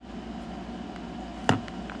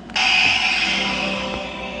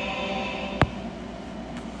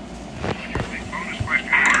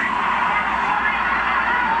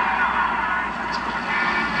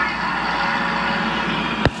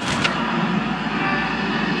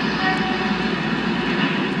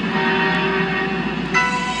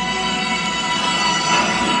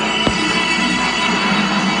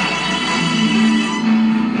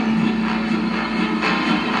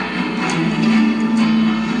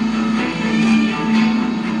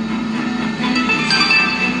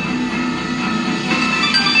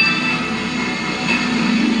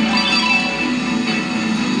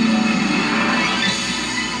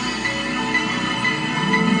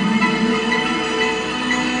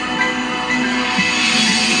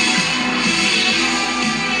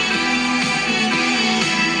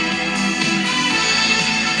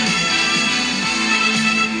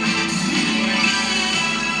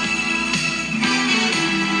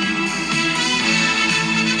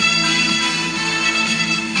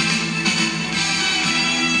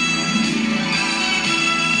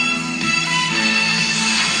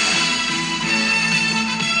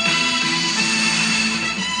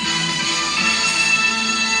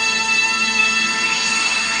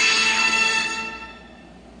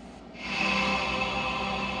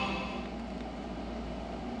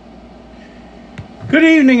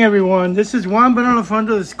Good evening, everyone. This is Juan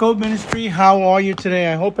Benalafundo of the Scope Ministry. How are you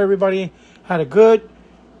today? I hope everybody had a good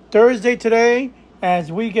Thursday today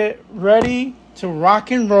as we get ready to rock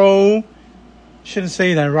and roll. Shouldn't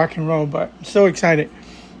say that, rock and roll, but I'm so excited.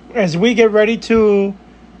 As we get ready to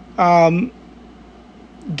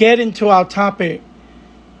get into our topic.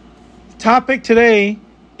 Topic today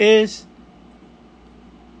is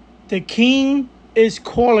the King is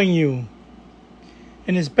calling you.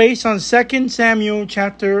 And it's based on 2 Samuel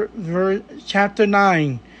chapter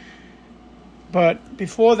 9. But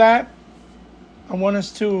before that, I want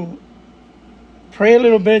us to pray a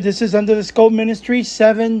little bit. This is under the Scope Ministry,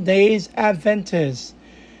 7 Days Adventist.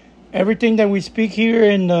 Everything that we speak here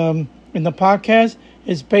in the podcast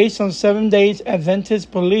is based on 7 Days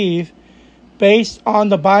Adventist belief, based on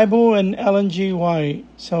the Bible and Ellen G. White.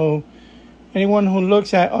 So anyone who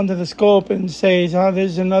looks at under the scope and says, oh,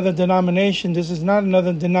 there's another denomination. This is not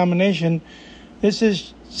another denomination. This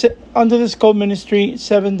is under the Scope Ministry,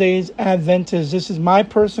 7 Days Adventist. This is my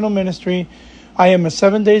personal ministry. I am a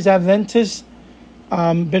 7 Days Adventist.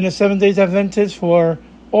 Been a 7 Days Adventist for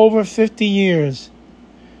over 50 years.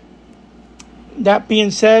 That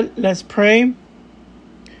being said, let's pray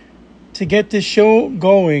to get this show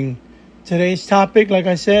going. Today's topic, like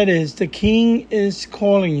I said, is the King is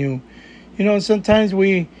calling you. You know, sometimes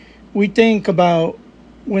we think about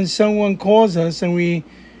when someone calls us and we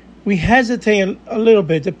hesitate a little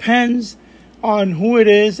bit. Depends on who it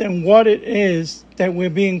is and what it is that we're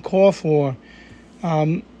being called for.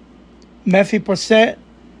 Mefiboset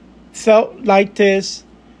felt like this,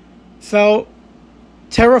 felt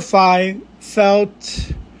terrified,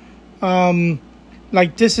 felt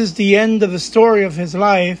like this is the end of the story of his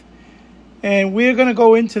life. And we're going to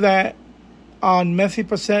go into that on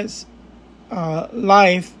Mephiboset's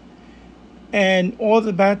life and all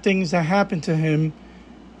the bad things that happened to him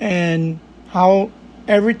and how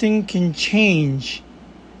everything can change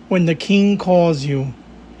when the King calls you.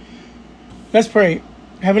 Let's pray.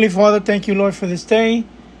 Heavenly Father, thank you, Lord, for this day.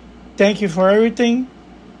 Thank you for everything.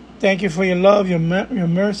 Thank you for your love, your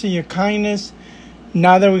mercy, your kindness.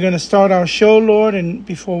 Now that we're going to start our show, Lord, and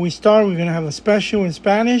before we start, we're going to have a special in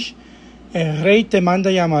Spanish. El Rey te manda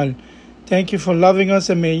llamar. Thank you for loving us,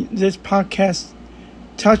 and may this podcast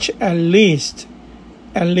touch at least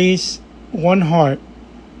one heart.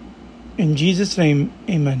 In Jesus' name,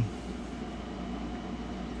 amen.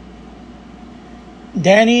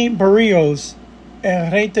 Danny Barrios,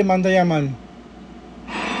 El Rey te manda llamar.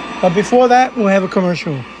 But before that, we'll have a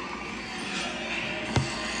commercial.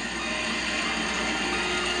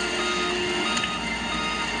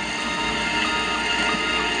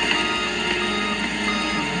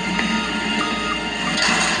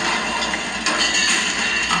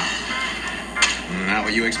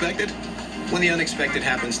 You expected? When the unexpected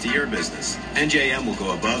happens to your business, NJM will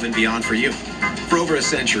go above and beyond for you. For over a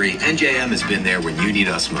century, NJM has been there when you need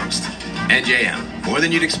us most. NJM, more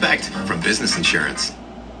than you'd expect from business insurance.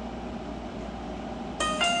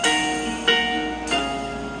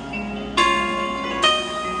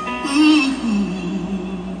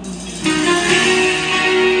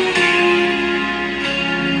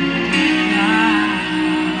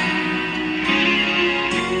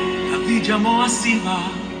 Llamó a Siba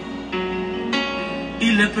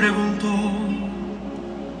y le preguntó: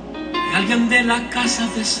 ¿hay alguien de la casa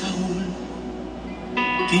de Saúl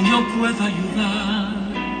quien yo pueda ayudar?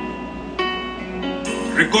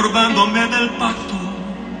 Recordándome del pacto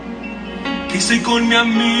que hice con mi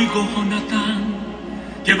amigo Jonatán,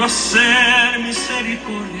 quiero hacer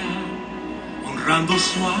misericordia honrando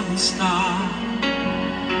su amistad.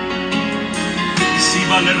 Y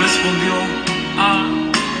Siba le respondió: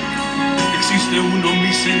 existe uno,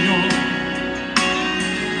 mi Señor,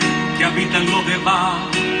 que habita en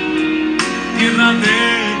Lodebar, tierra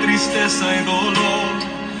de tristeza y dolor,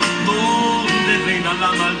 donde reina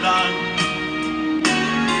la maldad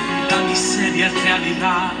y la miseria es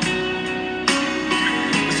realidad.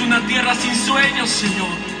 Es una tierra sin sueños,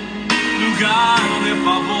 Señor, lugar de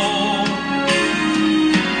favor.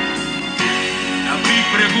 David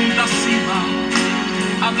pregunta a Siba: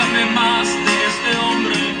 háblame más de este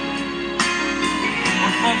hombre.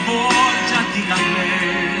 Por favor, ya díganme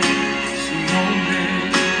su nombre.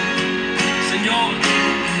 Señor,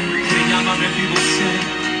 se llama Mefiboset,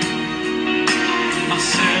 mas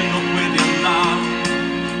él no puede andar.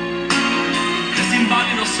 Es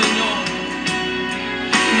inválido, Señor,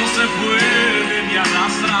 no se puede ni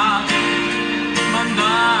arrastrar. Manda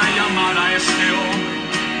a llamar a este hombre,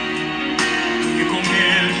 que con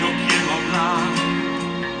él yo quiero hablar.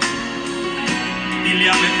 Dile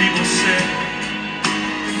a Mefiboset,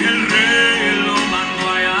 el rey lo mandó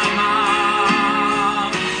a llamar.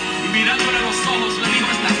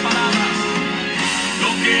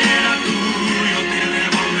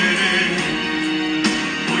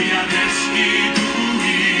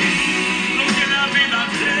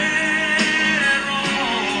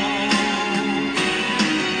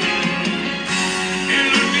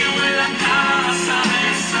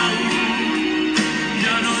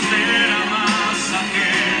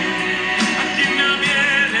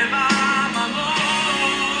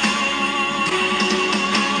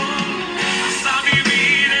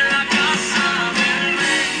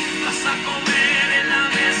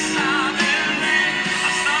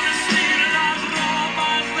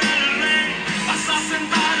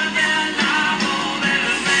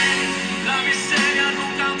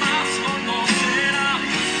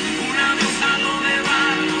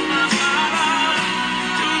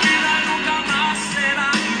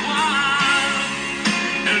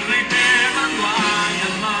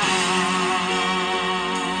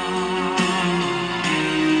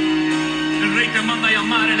 a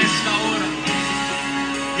llamar en esta hora.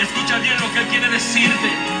 Y escucha bien lo que Él quiere decirte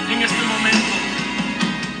en este momento.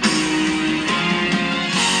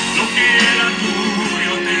 Lo que era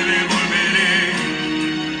tuyo te devolveré.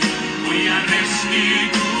 Voy a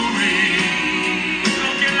restituir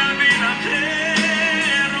lo que la vida te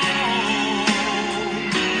robó.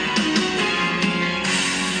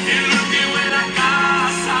 El último en la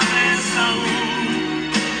casa de Saúl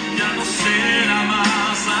ya no será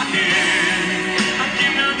más aquel a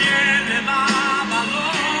quien nadie le da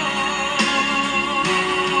valor.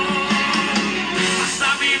 Vas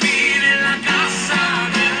a vivir en la casa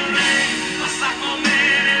del rey, vas a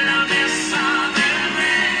comer en la mesa del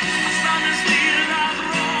rey, vas a vestir las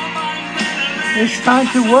ropas del rey. It's time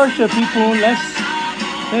to worship, people.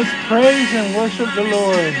 Let's praise and worship the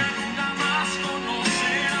Lord.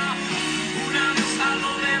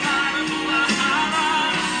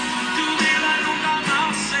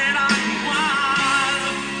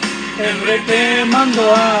 El rey te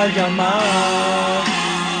mandó a llamar.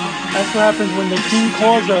 That's what happens when the king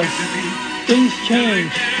calls us. Things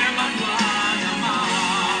change.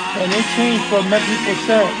 And it changed for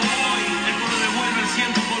Mefiboset.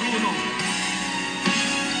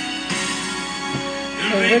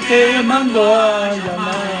 El rey te mandó a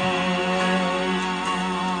llamar.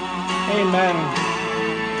 Amen.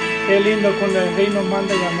 Qué lindo cuando el rey nos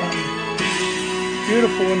manda a llamar. It's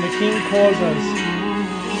beautiful when the king calls us.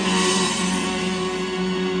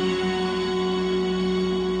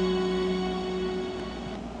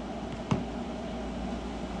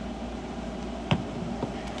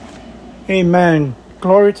 Amen.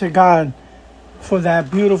 Glory to God for that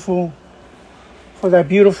beautiful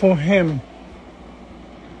hymn.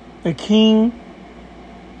 The King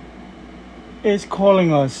is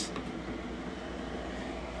calling us.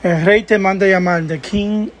 El Rey te manda llamar. The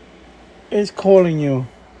King is calling you.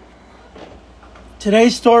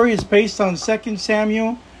 Today's story is based on 2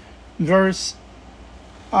 Samuel,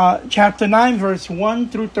 chapter 9, verse 1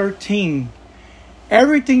 through 13.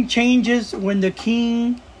 Everything changes when the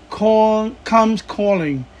King comes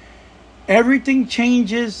calling. Everything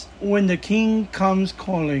changes when the King comes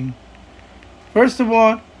calling. First of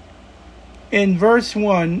all, in verse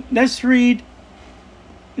 1, let's read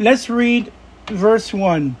verse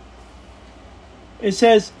 1. It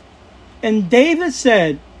says, "And David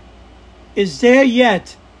said, Is there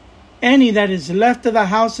yet any that is left of the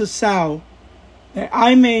house of Saul, that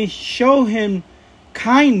I may show him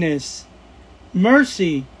kindness,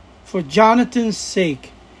 mercy, for Jonathan's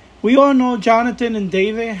sake?" We all know Jonathan and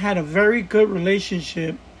David had a very good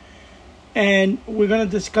relationship, and we're going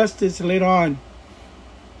to discuss this later on.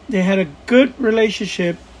 They had a good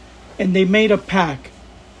relationship, and they made a pact.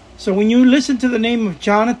 So when you listen to the name of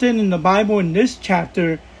Jonathan in the Bible in this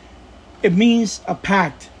chapter, it means a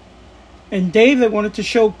pact. And David wanted to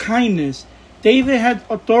show kindness. David had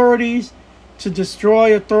authorities to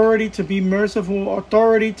destroy, authority to be merciful,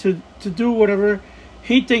 authority to do whatever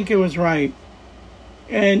he think it was right.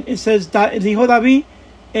 And it says, dijo David,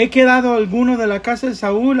 he quedado alguno de la casa de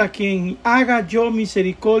Saúl a quien haga yo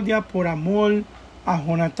misericordia por amor a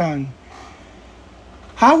Jonatán.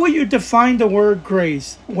 How would you define the word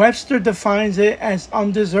grace? Webster defines it as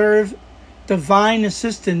undeserved divine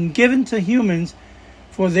assistance given to humans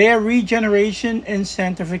for their regeneration and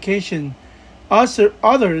sanctification.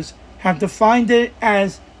 Others have defined it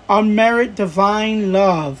as unmerited divine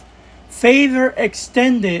love, favor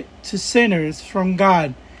extended to sinners from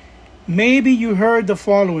God. Maybe you heard the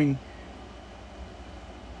following: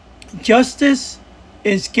 justice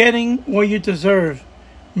is getting what you deserve.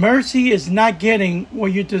 Mercy is not getting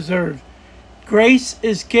what you deserve. Grace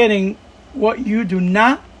is getting what you do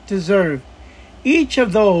not deserve. Each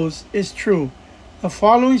of those is true. The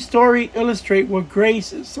following story illustrates what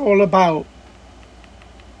grace is all about.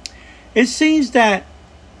 It seems that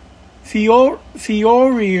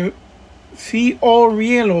Fiorello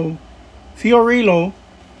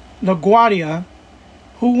LaGuardia,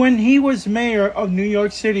 who when he was mayor of New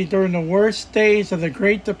York City during the worst days of the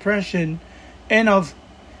Great Depression and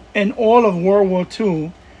all of World War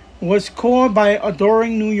II, was called by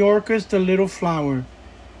adoring New Yorkers the Little Flower,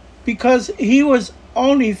 because he was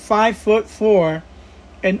only 5'4"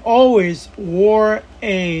 and always wore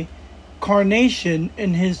a carnation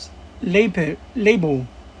in his label.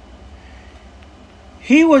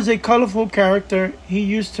 He was a colorful character. He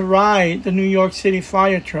used to ride the New York City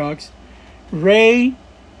fire trucks, raid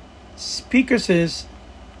speakeasies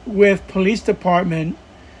with police department,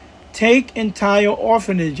 take entire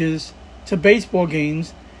orphanages to baseball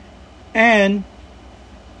games, and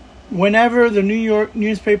whenever the New York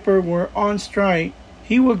newspaper were on strike,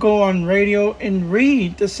 he would go on radio and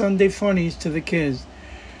read the Sunday funnies to the kids.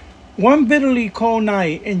 One bitterly cold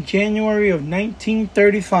night in January of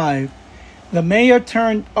 1935, the mayor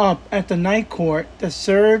turned up at the night court that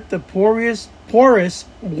served the poorest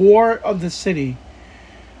ward of the city.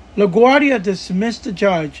 LaGuardia dismissed the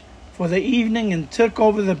judge for the evening and took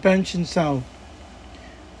over the bench himself.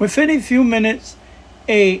 Within a few minutes,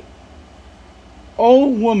 an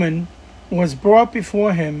old woman was brought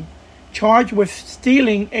before him, charged with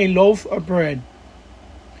stealing a loaf of bread.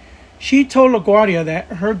 She told LaGuardia that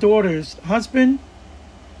her daughter's husband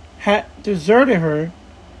had deserted her,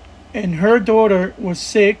 and her daughter was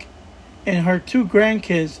sick, and her 2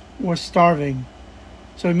 grandkids were starving.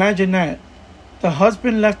 So imagine that. The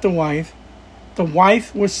husband left the wife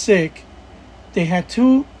was sick, they had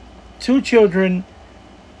two children,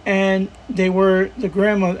 and they were they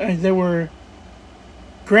were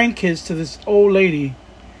grandkids to this old lady.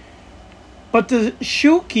 But the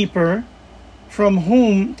shopkeeper from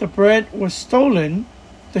whom the bread was stolen,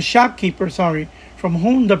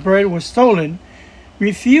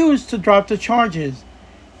 refused to drop the charges.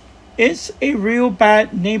 It's a real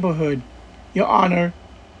bad neighborhood, Your Honor.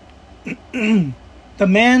 The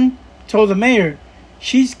man told the mayor,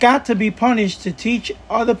 she's got to be punished to teach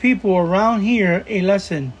other people around here a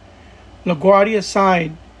lesson. LaGuardia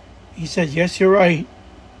sighed. He said, yes, you're right.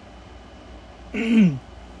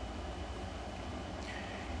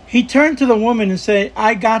 He turned to the woman and said,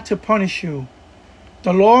 I got to punish you.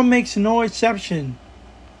 The law makes no exception.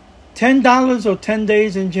 $10 or 10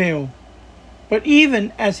 days in jail. But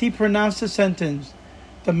even as he pronounced the sentence,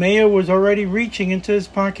 the mayor was already reaching into his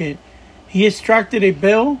pocket. He extracted a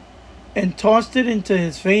bill and tossed it into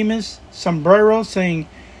his famous sombrero, saying,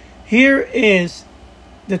 Here is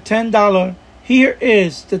the $10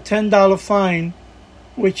 fine,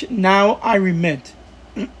 which now I remit.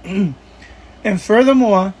 And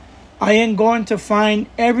furthermore, I am going to fine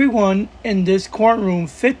everyone in this courtroom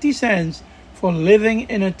 50 cents for living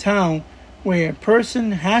in a town where a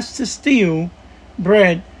person has to steal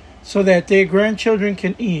bread so that their grandchildren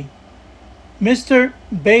can eat. Mr.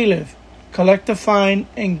 Bailiff, collect the fine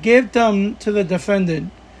and give them to the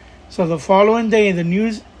defendant. So the following day, the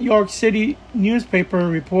New York City newspaper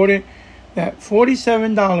reported that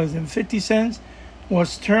 $47.50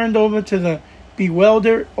 was turned over to the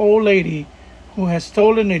bewildered old lady who had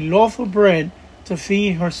stolen a loaf of bread to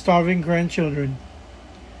feed her starving grandchildren.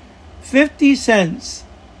 50 cents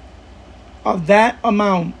of that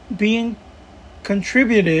amount being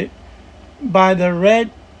contributed by the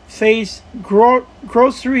red-faced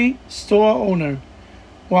grocery store owner,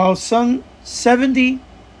 while some 70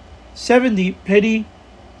 petty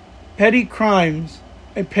criminals,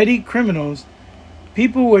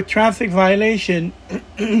 people with traffic violation,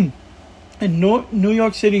 and New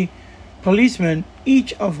York City policemen,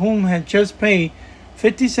 each of whom had just paid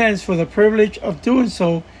 50 cents for the privilege of doing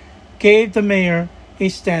so, gave the mayor a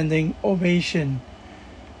standing ovation.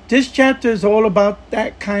 This chapter is all about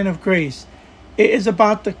that kind of grace. It is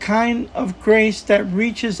about the kind of grace that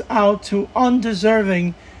reaches out to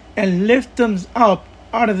undeserving and lifts them up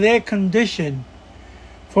out of their condition,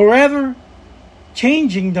 forever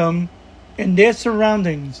changing them in their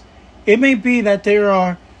surroundings. It may be that there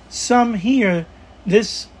are some here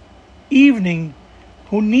this evening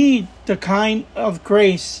who need this kind of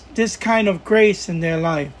grace in their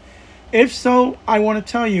life. If so, I want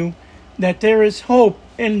to tell you that there is hope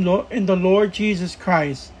in the Lord Jesus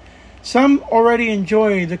Christ. Some already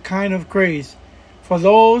enjoy the kind of grace. For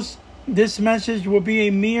those, this message will be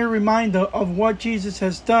a mere reminder of what Jesus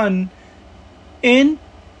has done in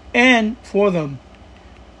and for them.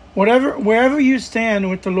 Wherever you stand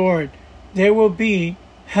with the Lord, there will be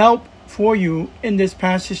help for you in this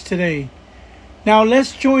passage today. Now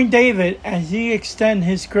let's join David as he extends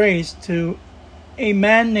his grace to a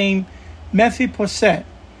man named Mefiboset.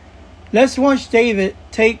 Let's watch David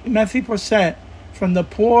take Mefiboset from the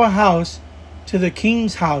poor house to the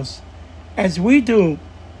king's house. As we do,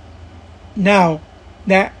 know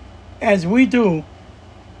that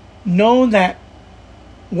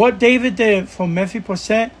what David did for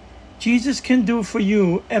Mefiboset, Jesus can do for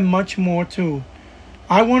you and much more too.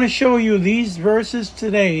 I want to show you these verses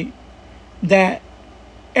today that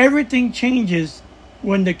everything changes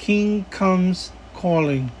when the king comes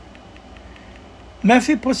calling.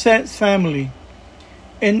 Mephiboset's family.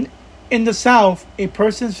 In the South, a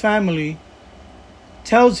person's family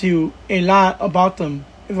tells you a lot about them.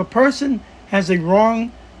 If a person has a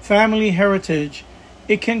wrong family heritage,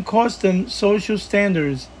 it can cost them social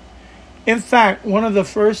standards. In fact, one of the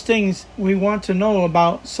first things we want to know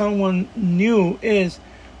about someone new is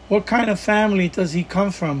what kind of family does he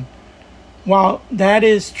come from? While that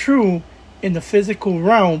is true in the physical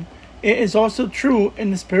realm, it is also true in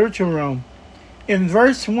the spiritual realm. In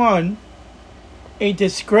verse 1, a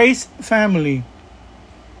disgraced family.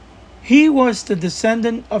 He was the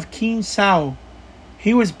descendant of King Saul.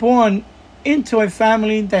 He was born into a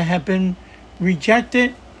family that had been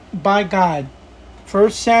rejected by God. 1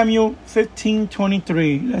 Samuel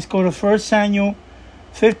 15:23. Let's go to 1 Samuel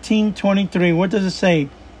 15:23. What does it say?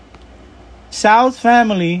 Saul's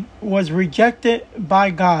family was rejected by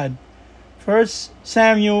God. 1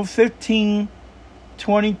 Samuel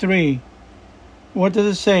 15:23. What does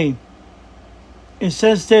it say? It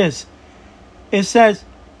says this. It says,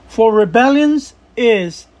 "For rebellions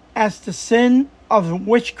is as the sin of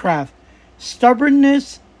witchcraft.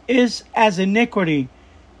 Stubbornness is as iniquity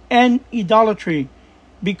and idolatry.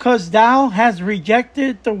 Because thou hast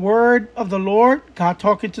rejected the word of the Lord," God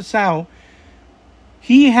talking to Saul,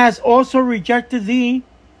 "he has also rejected thee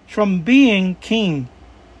from being king."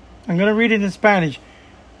 I'm going to read it in Spanish.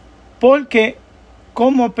 "Porque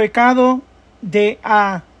como pecado de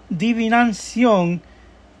adivinación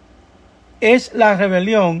es la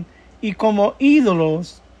rebelión, y como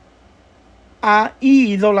ídolos a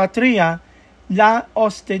idolatría la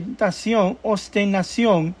ostentación,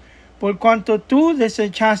 por cuanto tú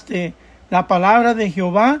desechaste la palabra de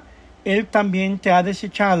Jehová, él también te ha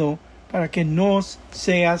desechado para que no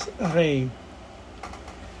seas rey."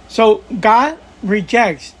 So God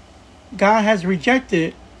has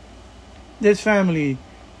rejected this family.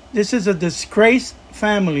 This is a disgraced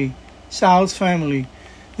family, Saul's family.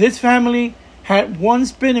 This family had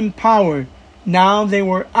once been empowered. Now they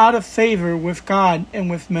were out of favor with God and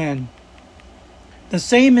with men. The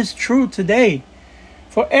same is true today.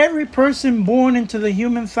 For every person born into the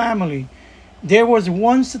human family, there was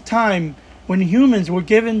once a time when humans were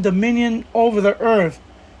given dominion over the earth.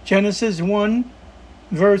 Genesis 1,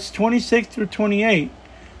 verse 26 through 28.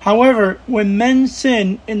 However, when men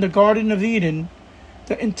sinned in the Garden of Eden,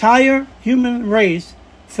 the entire human race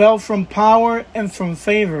fell from power and from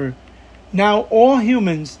favor. Now all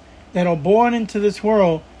humans that are born into this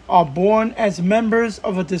world are born as members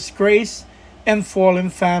of a disgraced and fallen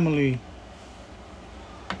family.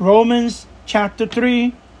 Romans chapter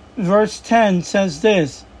 3, verse 10 says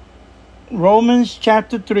this. Romans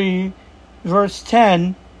chapter 3, verse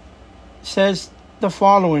 10 says the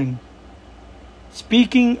following.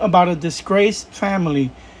 Speaking about a disgraced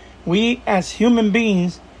family, we as human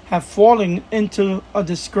beings have fallen into a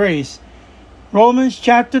disgrace. Romans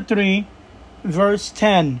chapter 3, verse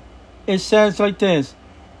 10. It says like this.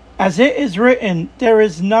 "As it is written, there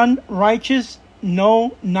is none righteous,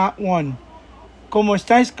 no, not one. Como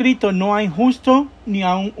está escrito, no hay justo, ni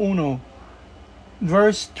aun uno."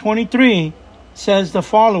 Verse 23 says the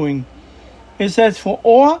following. It says, "For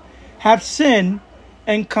all have sinned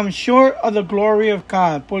and come short of the glory of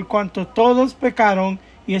God, por cuanto todos pecaron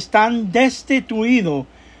y están destituidos."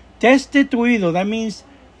 Destituido, that means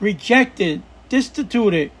rejected,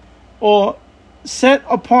 destituted, or set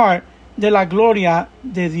apart de la gloria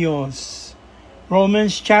de Dios.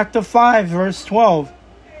 Romans chapter 5, verse 12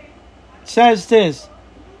 says this.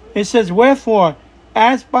 It says, "Wherefore,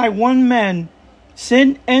 as by one man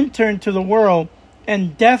sin entered into the world,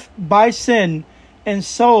 and death by sin, and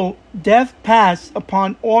so death passed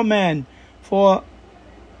upon all men, for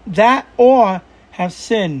that all have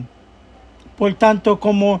sinned. Por tanto,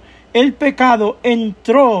 como el pecado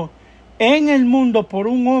entró en el mundo por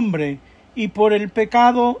un hombre, y por el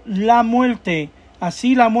pecado la muerte,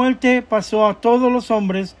 así la muerte pasó a todos los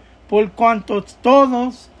hombres, por cuanto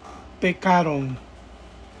todos pecaron."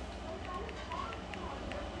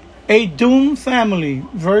 A doomed family,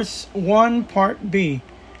 verse 1, part B.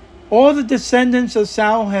 All the descendants of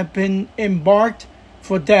Saul have been embarked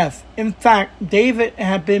for death. In fact, David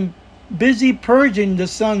had been busy purging the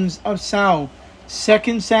sons of Saul.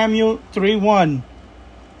 2 Samuel 3:1.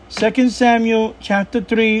 2 Samuel chapter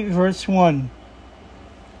 3, verse 1.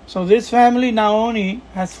 So this family not only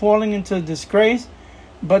has fallen into disgrace,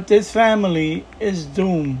 but this family is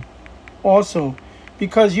doomed also.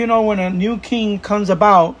 Because when a new king comes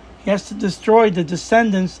about, he has to destroy the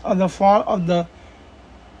descendants of the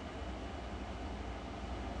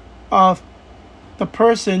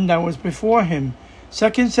person that was before him.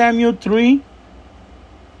 2 Samuel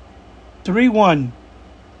 3:1.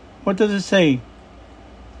 What does it say?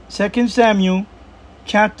 2 Samuel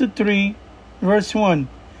chapter 3, verse 1.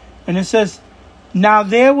 And it says, "Now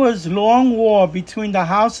there was long war between the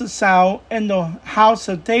house of Saul and the house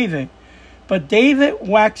of David. But David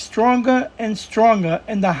waxed stronger and stronger,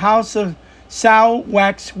 and the house of Saul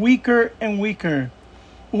waxed weaker and weaker.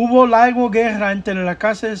 Hubo larga guerra entre la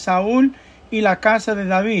casa de Saúl y la casa de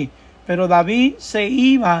David, Pero David se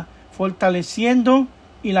iba fortaleciendo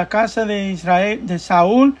y la casa de Israel, de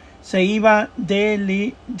Saúl, se iba debilitando.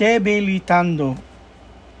 It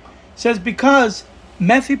says, because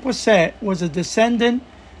Mefiboset was a descendant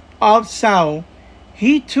of Saul,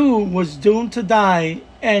 he too was doomed to die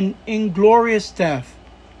an inglorious death.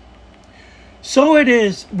 So it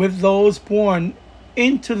is with those born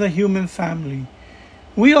into the human family.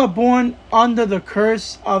 We are born under the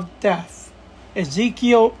curse of death.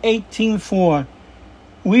 Ezekiel 18:4.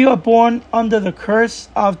 We are born under the curse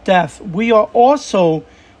of death. We are also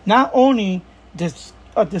not only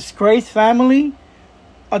a disgraced family,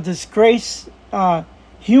 a disgraced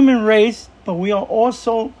human race, but we are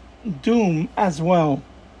also doomed as well.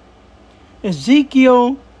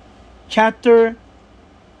 Ezekiel chapter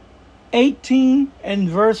 18 and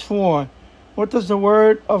verse 4. What does the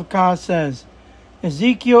word of God says?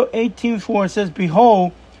 Ezekiel 18:4 says,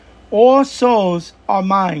 behold, all souls are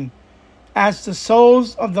mine. As the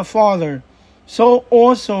souls of the Father, so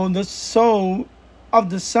also the soul of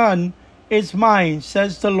the Son is mine,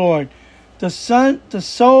 says the Lord. The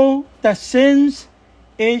soul that sins,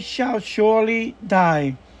 it shall surely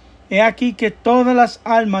die. He aquí que todas las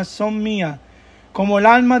almas son mías. Como el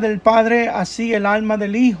alma del Padre, así el alma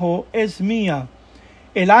del Hijo es mía.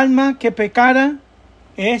 El alma que pecara,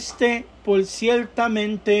 este por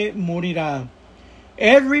ciertamente morirá.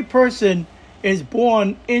 Every person is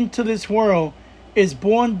born into this world, is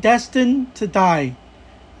born destined to die.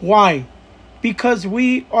 Why? Because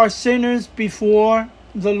we are sinners before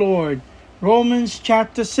the Lord. Romans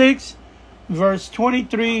chapter 6, verse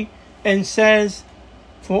 23, and says,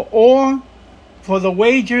 For the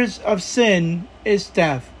wages of sin is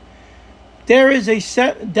death. There is a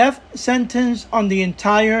death sentence on the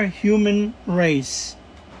entire human race.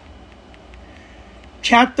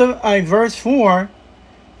 Verse 4,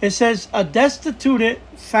 it says, a destitute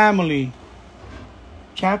family.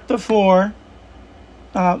 Chapter 4,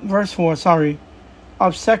 verse 4,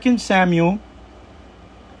 of 2 Samuel.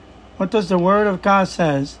 What does the word of God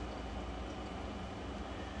says?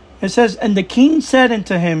 It says, and the king said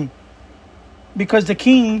unto him, because the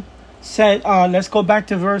king said, let's go back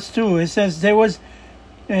to verse 2. It says, there was,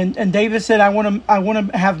 and David said, I want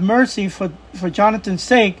to have mercy for Jonathan's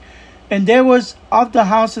sake. And there was of the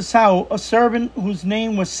house of Saul a servant whose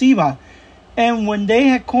name was Siba. And when they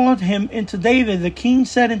had called him into David, the king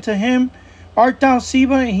said unto him, art thou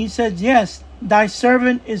Siba? And he said, yes, thy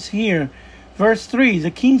servant is here. Verse 3,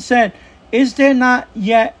 the king said, is there not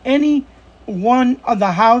yet any one of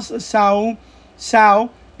the house of Saul,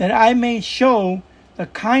 that I may show the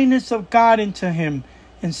kindness of God unto him?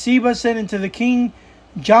 And Siba said unto the king,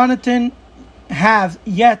 Jonathan hath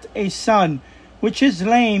yet a son, which is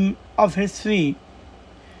lame of his feet.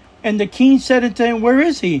 And the king said unto him, where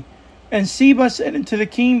is he? And Siba said unto the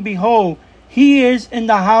king, behold, he is in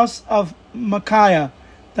the house of Micaiah,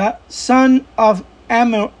 the son of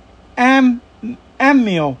Amiel in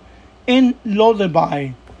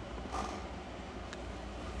Lodebai.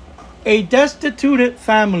 A destitute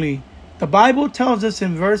family. The Bible tells us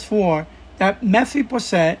in verse 4 that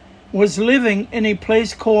Mefiboset was living in a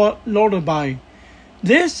place called Lodebai.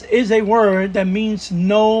 This is a word that means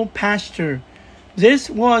no pasture. This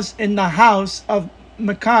was in the house of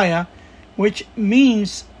Micaiah, which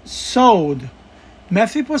means sold.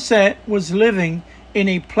 Mefiboset was living in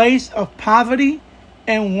a place of poverty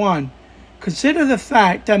and want. Consider the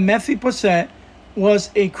fact that Mefiboset was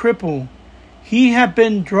a cripple. He had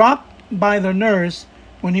been dropped by the nurse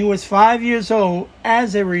when he was 5 years old.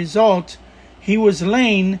 As a result, he was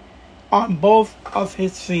lame on both of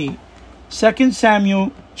his feet. 2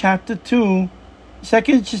 Samuel chapter 4,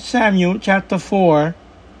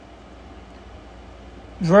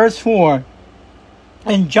 verse 4.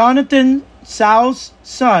 And Jonathan, Saul's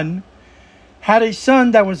son, had a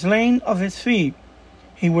son that was lame of his feet.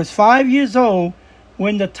 He was 5 years old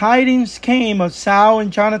when the tidings came of Saul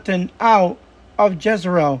and Jonathan out of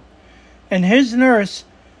Jezreel. And his nurse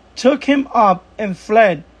took him up and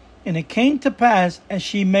fled. And it came to pass, as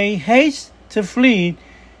she made haste to flee,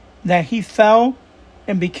 that he fell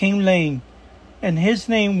and became lame. And his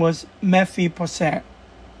name was Mefiboset.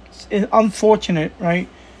 It's unfortunate, right?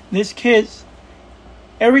 This kid's,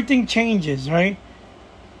 everything changes, right?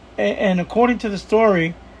 And according to the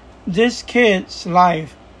story, this kid's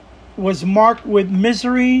life was marked with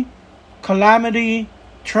misery, calamity,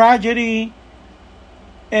 tragedy,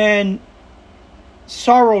 and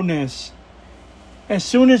sorrowness. As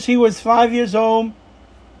soon as he was 5 years old,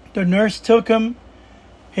 the nurse took him.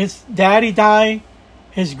 His daddy died.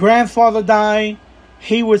 His grandfather died.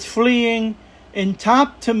 He was fleeing. And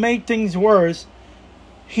top to make things worse,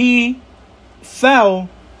 he fell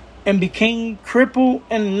and became crippled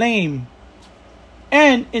and lame.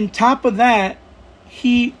 And on top of that,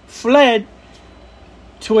 he fled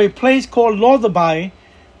to a place called Lodabai,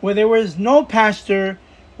 where there was no pastor,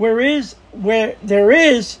 where there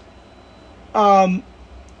is all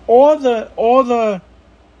the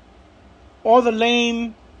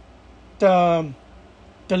lame, the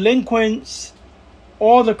delinquents,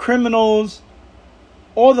 all the criminals,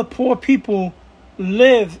 all the poor people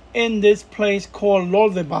live in this place called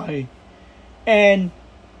Lodabai. And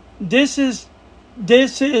this is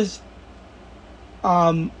his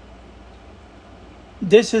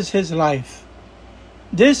life.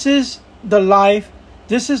 This is the life.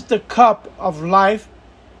 This is the cup of life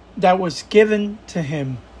that was given to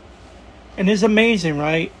him. And it's amazing,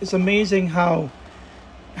 right? It's amazing how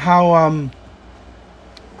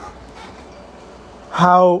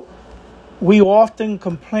we often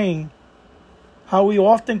complain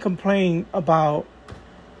about,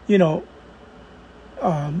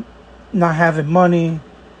 not having money,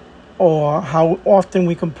 or how often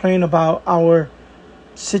we complain about our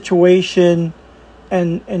situation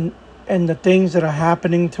and the things that are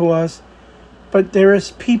happening to us. But there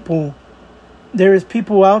is people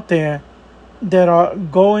out there that are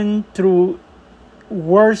going through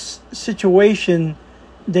worse situation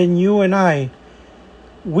than you and I.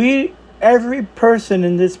 Every person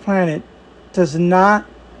in this planet does not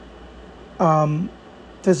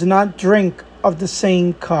drink of the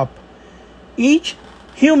same cup. Each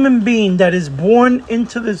human being that is born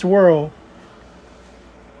into this world,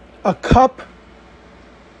 a cup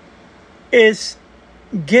is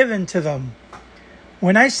given to them.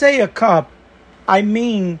 When I say a cup, I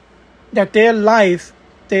mean that their life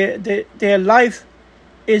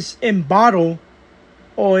is in bottle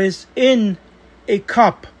or is in a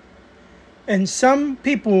cup. And some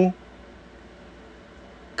people,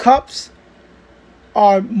 cups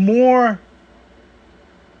are more,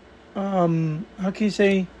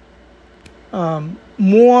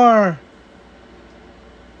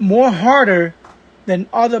 more harder than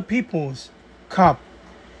other people's cup.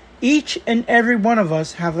 Each and every one of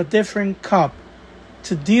us have a different cup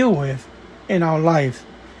to deal with in our life.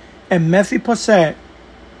 And Mefiboset,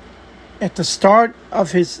 at the start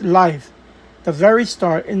of his life, the very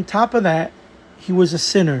start, on top of that, he was a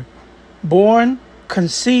sinner. Born,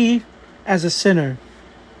 conceived as a sinner.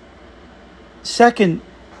 Second,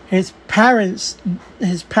 his parents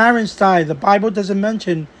died. The Bible doesn't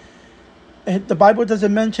mention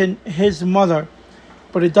his mother,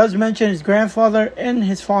 but it does mention his grandfather and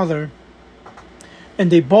his father.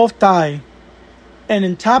 And they both died. And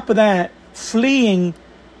on top of that, fleeing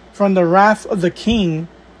from the wrath of the king,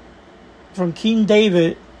 from King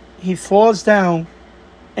David, he falls down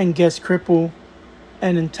and gets crippled.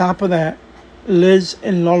 And on top of that, lives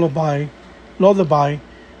in Lodabai,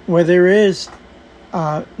 where there is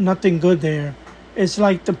nothing good there. It's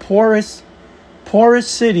like the poorest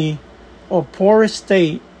city or poorest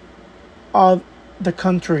state of the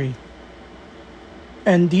country.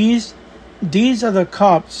 And these are the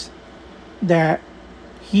cups that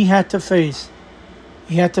he had to face.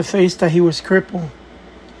 He had to face that he was crippled.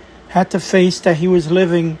 Had to face that he was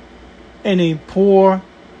living in a poor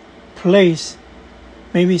place.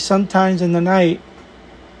 Maybe sometimes in the night,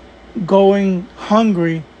 going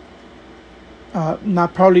hungry,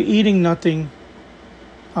 not probably eating nothing.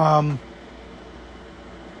 On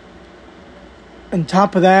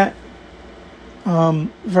top of that,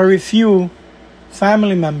 very few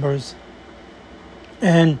family members,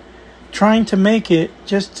 and trying to make it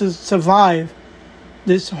just to survive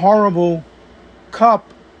this horrible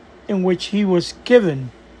cup in which he was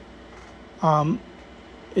given.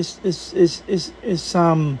 It's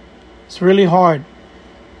really hard.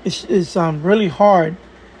 It's really hard.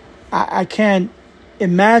 I cannot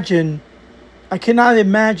imagine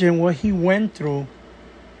what he went through,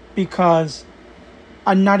 because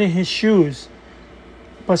I'm not in his shoes.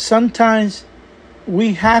 But sometimes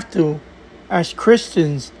we have to, as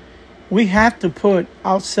Christians, we have to put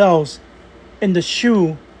ourselves in the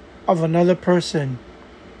shoe of another person.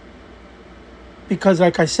 Because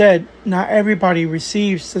like I said, not everybody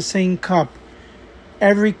receives the same cup.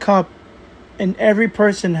 Every cup and every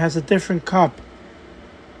person has a different cup.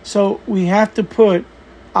 So we have to put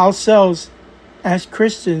ourselves as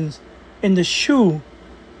Christians in the shoe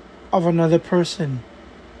of another person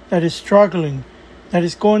that is struggling, that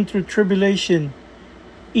is going through tribulation.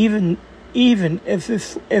 Even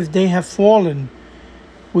if they have fallen,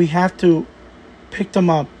 we have to pick them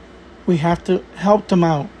up. We have to help them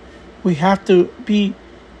out. We have to be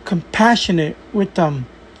compassionate with them.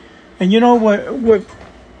 And you know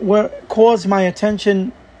what caused my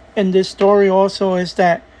attention in this story also is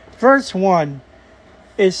that verse 1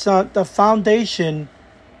 is the foundation,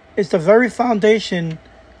 is the very foundation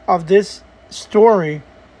of this story,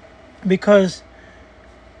 because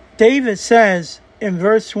David says in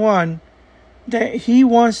verse 1 that he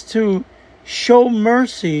wants to show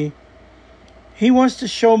mercy. He wants to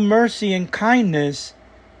show mercy and kindness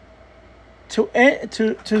to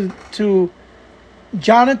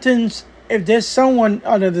Jonathan's, if there's someone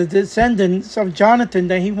out of the descendants of Jonathan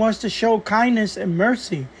that he wants to show kindness and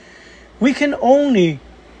mercy. We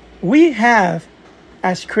have,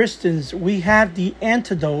 as Christians, we have the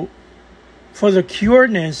antidote for the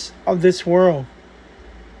cureness of this world.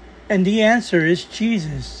 And the answer is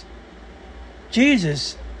Jesus.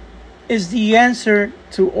 Jesus is the answer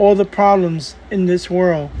to all the problems in this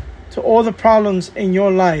world, to all the problems in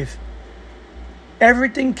your life.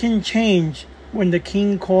 Everything can change when the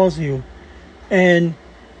King calls you. And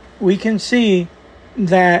we can see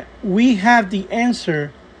that we have the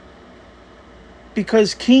answer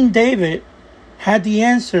because King David had the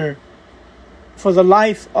answer for the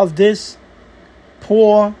life of this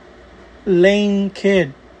poor, lame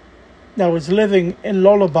kid that was living in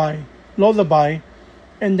lullaby,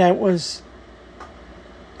 and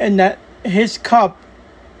that his cup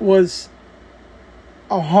was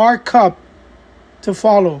a hard cup to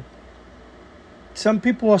follow. Some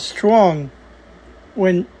people are strong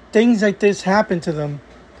when things like this happen to them,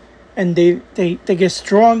 and they get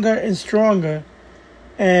stronger and stronger.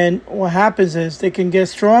 And what happens is they can get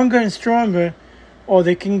stronger and stronger, or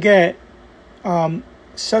they can get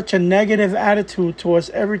such a negative attitude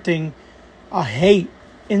towards everything, a hate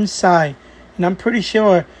inside. And I'm pretty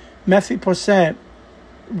sure Mefiboset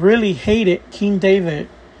really hated King David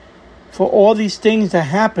for all these things that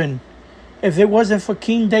happened. If it wasn't for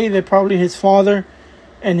King David, probably his father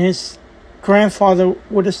and his grandfather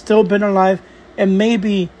would have still been alive, and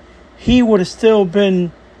maybe he would have still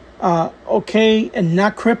been okay and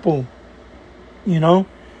not crippled,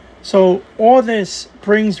 So all this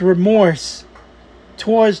brings remorse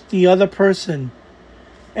towards the other person.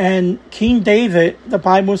 And King David, the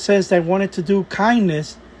Bible says, that wanted to do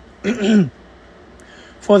kindness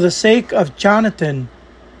for the sake of Jonathan,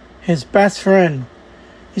 his best friend.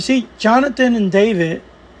 You see, Jonathan and David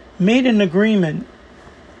made an agreement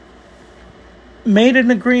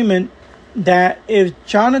that if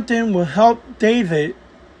Jonathan will help David,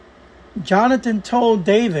 Jonathan told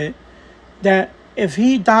David that if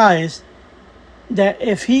he dies, that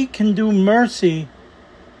if he can do mercy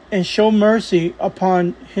and show mercy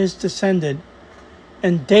upon his descendant.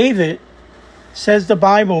 And David, says the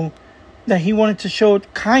Bible, that he wanted to show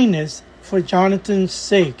kindness for Jonathan's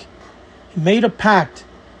sake. He made a pact.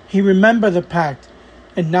 He remembered the pact.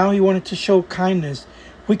 And now he wanted to show kindness.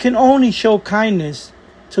 We can only show kindness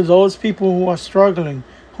to those people who are struggling,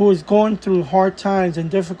 who is going through hard times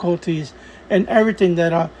and difficulties and everything,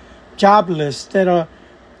 that are jobless, that are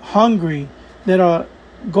hungry, that are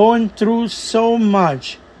going through so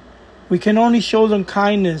much. We can only show them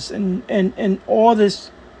kindness and all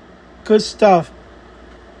this good stuff.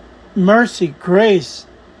 Mercy, grace,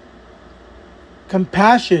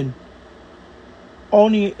 compassion.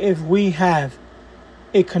 Only if we have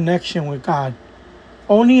a connection with God.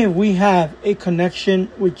 Only if we have a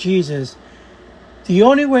connection with Jesus. The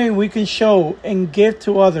only way we can show and give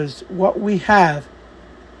to others what we have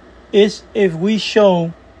is if we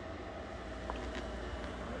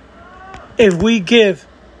give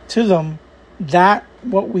to them that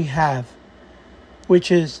what we have,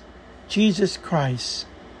 which is Jesus Christ.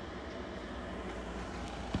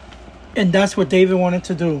 And that's what David wanted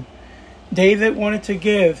to do. David wanted to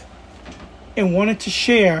give and wanted to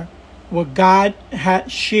share what God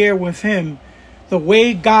had shared with him, the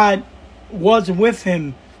way God was with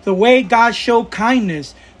him, the way God showed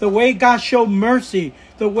kindness, the way God showed mercy,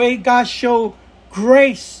 the way God showed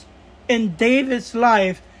grace in David's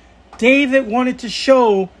life. David wanted to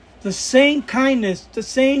show the same kindness, the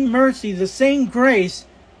same mercy, the same grace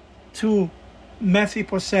to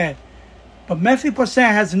Mefiboset. But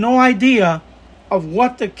Mefiboset has no idea of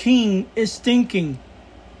what the king is thinking.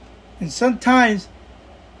 And sometimes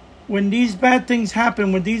when these bad things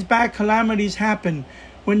happen, when these bad calamities happen,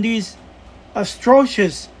 when these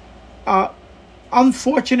atrocious,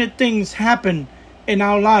 unfortunate things happen in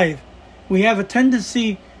our life, we have a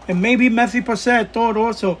tendency, and maybe Mefiboset thought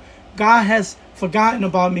also, God has forgotten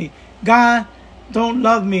about me. God don't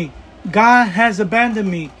love me. God has abandoned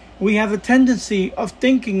me. We have a tendency of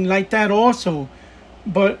thinking like that also.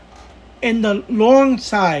 But in the long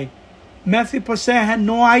side, Mefiboset had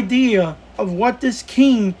no idea of what this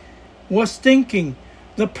king was thinking,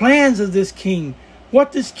 the plans of this king,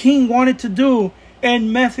 what this king wanted to do in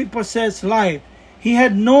Mephiboset's life. He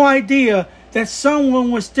had no idea that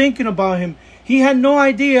someone was thinking about him. He had no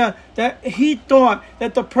idea that he thought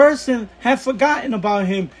that the person had forgotten about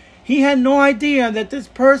him. He had no idea that this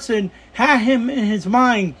person had him in his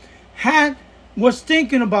mind, was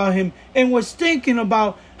thinking about him, and was thinking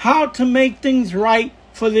about how to make things right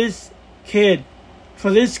for this kid,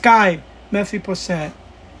 for this guy, Mefiboset.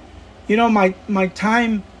 You know, my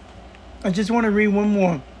time, I just want to read one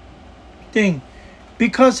more thing.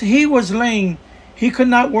 Because he was lame, he could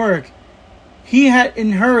not work. He had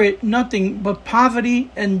inherited nothing but poverty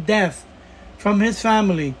and death from his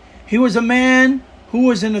family. He was a man who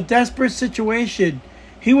was in a desperate situation.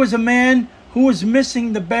 He was a man who was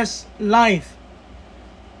missing the best life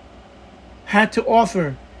had to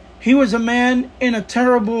offer. He was a man in a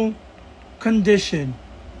terrible condition.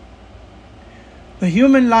 The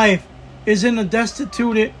human life is in a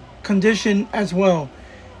destitute condition as well.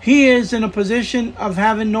 He is in a position of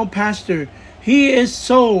having no pastor. He is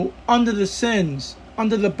so under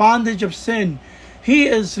the bondage of sin. He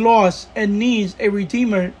is lost and needs a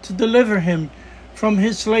redeemer to deliver him from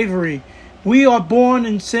his slavery. We are born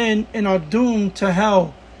in sin and are doomed to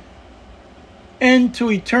hell and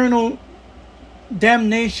to eternal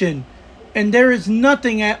damnation. And there is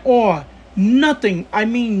nothing at all, nothing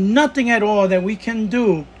at all that we can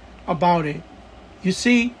do about it. You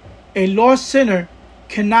see, a lost sinner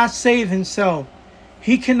cannot save himself.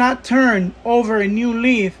 He cannot turn over a new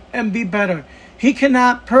leaf and be better. He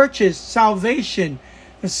cannot purchase salvation.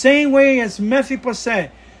 The same way as Mefiboset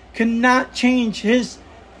cannot change his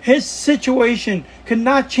situation,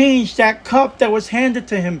 cannot change that cup that was handed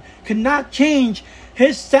to him, cannot change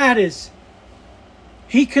his status.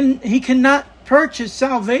 He cannot purchase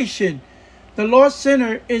salvation. The lost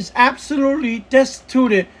sinner is absolutely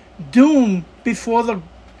destitute, doomed before the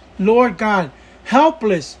Lord God,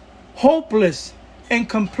 helpless, hopeless, and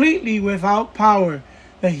completely without power.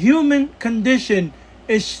 The human condition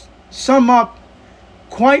is summed up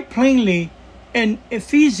quite plainly in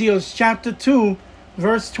Ephesians chapter 2,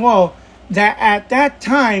 verse 12, that at that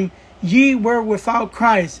time ye were without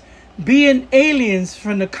Christ, being aliens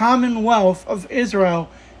from the commonwealth of Israel,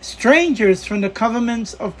 strangers from the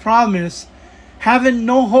covenants of promise, having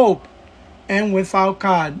no hope, and without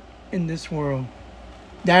God in this world.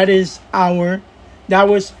 That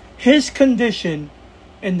was his condition,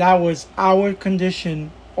 and that was our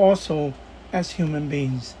condition also as human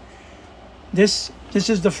beings. This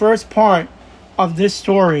is the first part of this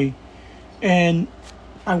story, and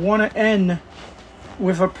I want to end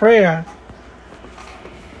with a prayer.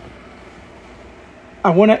 I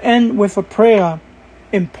want to end with a prayer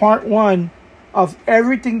in part 1 of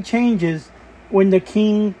Everything Changes When the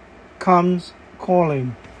King Comes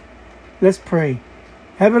Calling. Let's pray.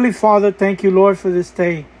 Heavenly Father, thank you, Lord, for this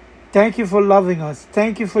day. Thank you for loving us.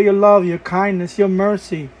 Thank you for your love, your kindness, your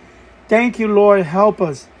mercy. Thank you, Lord. Help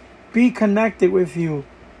us be connected with you.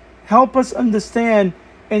 Help us understand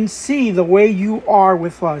and see the way you are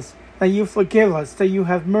with us, that you forgive us, that you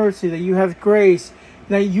have mercy, that you have grace,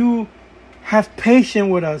 that you have patience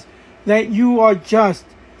with us, that you are just.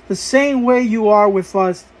 The same way you are with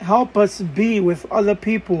us, help us be with other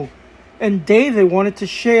people. And David wanted to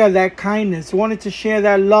share that kindness, wanted to share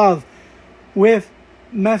that love with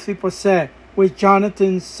Mefiboset, with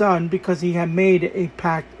Jonathan's son, because he had made a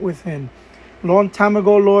pact with him. Long time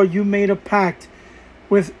ago, Lord, you made a pact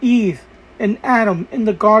with Eve and Adam in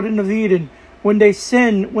the Garden of Eden. When they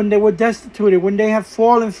sinned, when they were destitute, when they had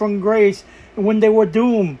fallen from grace, and when they were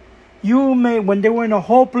doomed, when they were in a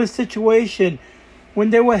hopeless situation, when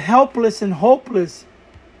they were helpless and hopeless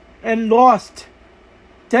and lost,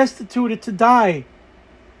 destitute to die,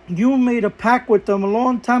 you made a pact with them a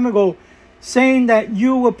long time ago, saying that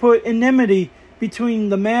you will put enmity between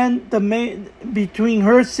between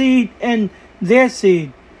her seed and their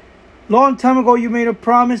seed. Long time ago, you made a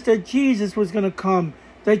promise that Jesus was going to come,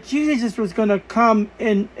 that Jesus was going to come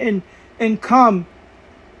and come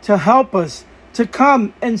to help us, to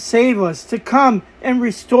come and save us, to come and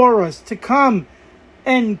restore us, to come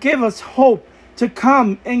and give us hope, to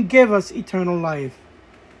come and give us eternal life.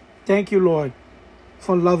 Thank you, Lord,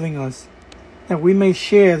 for loving us, that we may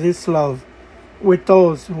share this love with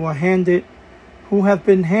those who have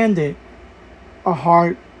been handed a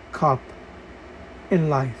hard cup in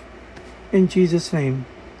life. In Jesus' name,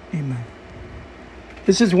 amen.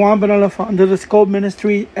 This is Juan Benalla, under the Scope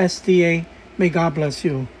Ministry, SDA. May God bless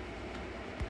you.